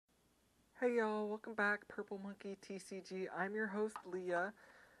Hey y'all, welcome back, Purple Monkey TCG. I'm your host, Leah.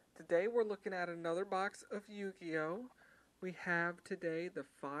 Today we're looking at another box of Yu-Gi-Oh! We have today the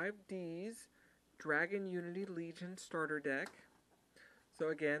 5Ds Dragon Unity Legion starter deck. So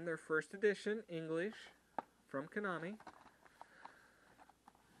again, their first edition, English, from Konami.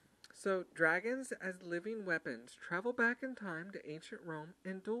 So, dragons as living weapons. Travel back in time to ancient Rome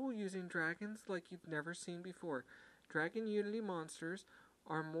and duel using dragons like you've never seen before. Dragon Unity monsters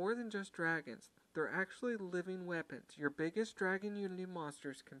are more than just dragons. They're actually living weapons. Your biggest Dragon Unity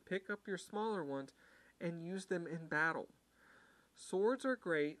monsters can pick up your smaller ones and use them in battle. Swords are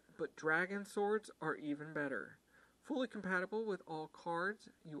great, but dragon swords are even better. Fully compatible with all cards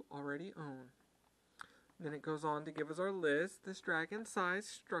you already own. Then it goes on to give us our list. This dragon size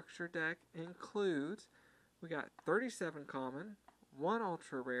structure deck includes, we got 37 common, 1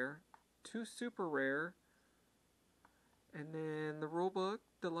 ultra rare, 2 super rare, and then the rulebook,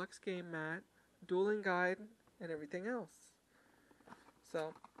 deluxe game mat, dueling guide, and everything else.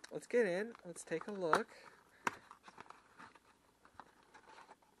 So let's get in, let's take a look.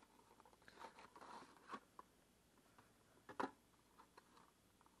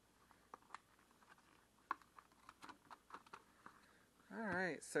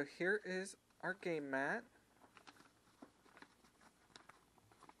 Alright, so here is our game mat.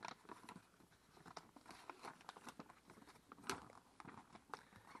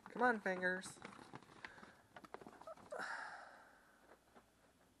 Come on, fingers.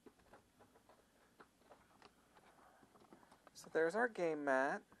 So there's our game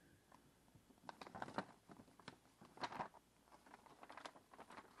mat.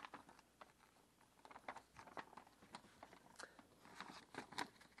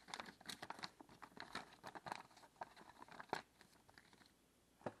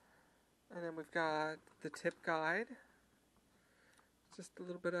 And then we've got the tip guide. Just a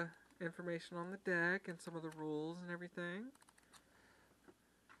little bit of information on the deck and some of the rules and everything.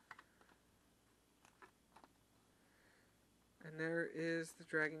 And there is the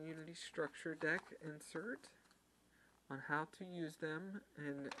Dragon Unity structure deck insert on how to use them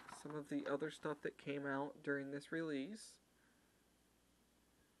and some of the other stuff that came out during this release.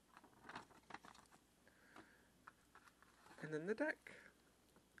 And then the deck.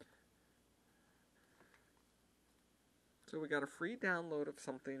 So we got a free download of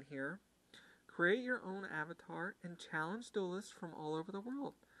something here. Create your own avatar and challenge duelists from all over the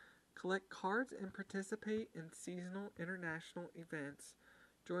world. Collect cards and participate in seasonal international events.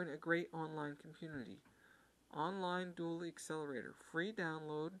 Join a great online community. Online Duel Accelerator. Free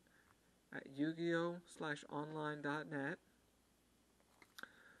download at Yugioh/online.net.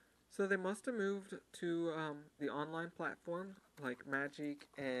 So they must have moved to the online platform like Magic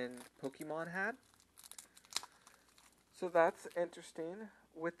and Pokemon had. So that's interesting.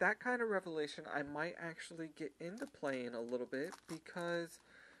 With that kind of revelation, I might actually get into playing a little bit because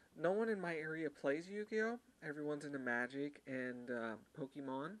no one in my area plays Yu-Gi-Oh! Everyone's into Magic and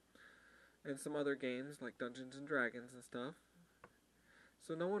Pokemon and some other games like Dungeons and Dragons and stuff.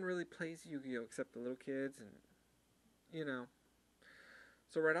 So no one really plays Yu-Gi-Oh! Except the little kids and, you know.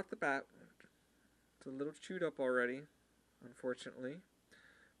 So right off the bat, it's a little chewed up already, unfortunately.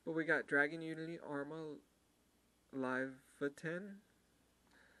 But we got Dragon Unity Arma Live-10.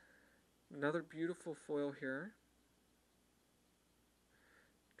 Another beautiful foil here.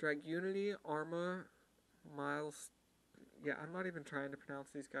 Drag Unity Arma Miles. Yeah, I'm not even trying to pronounce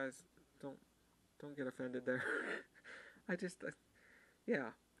these guys. Don't get offended there. I just,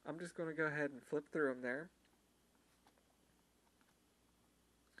 yeah, I'm just going to go ahead and flip through them there.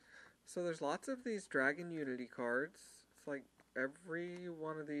 So there's lots of these Dragon Unity cards. It's like every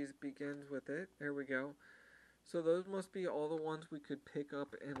one of these begins with it. There we go. So those must be all the ones we could pick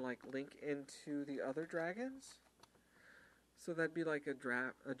up and like link into the other dragons. So that'd be like a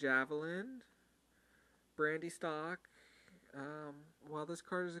javelin, brandy stock. While this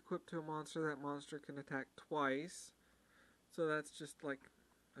card is equipped to a monster, that monster can attack twice. So that's just like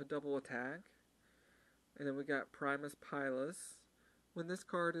a double attack. And then we got Primus Pilus. When this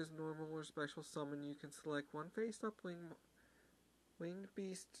card is normal or special summon, you can select one face-up winged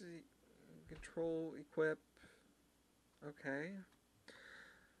beast, control, equip. Okay.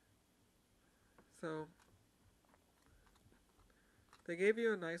 So they gave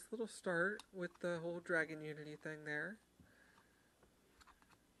you a nice little start with the whole Dragon Unity thing there.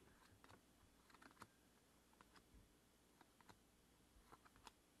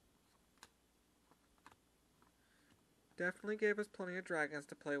 Definitely gave us plenty of dragons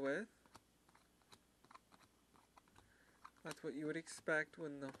to play with. That's what you would expect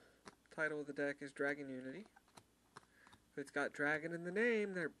when the title of the deck is Dragon Unity. If it's got dragon in the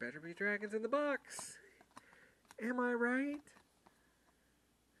name, there better be dragons in the box. Am I right?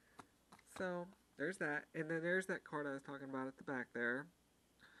 So, there's that. And then there's that card I was talking about at the back there.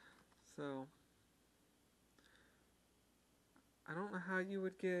 So, I don't know how you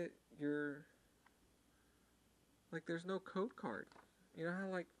would get your... Like, there's no code card. You know how,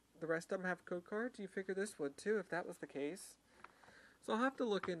 like, the rest of them have code cards? You figure this would, too, if that was the case. So, I'll have to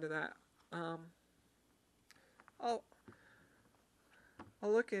look into that.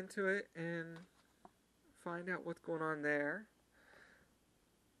 I'll look into it and find out what's going on there.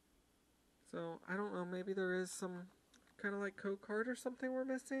 So, I don't know, maybe there is some kind of like code card or something we're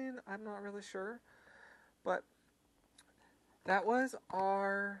missing. I'm not really sure. But that was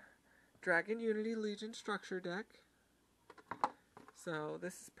our Dragon Unity Legion structure deck. So,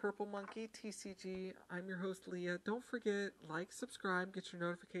 this is Purple Monkey TCG. I'm your host, Leah. Don't forget, like, subscribe, get your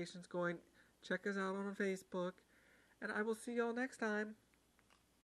notifications going. Check us out on Facebook. And I will see y'all next time.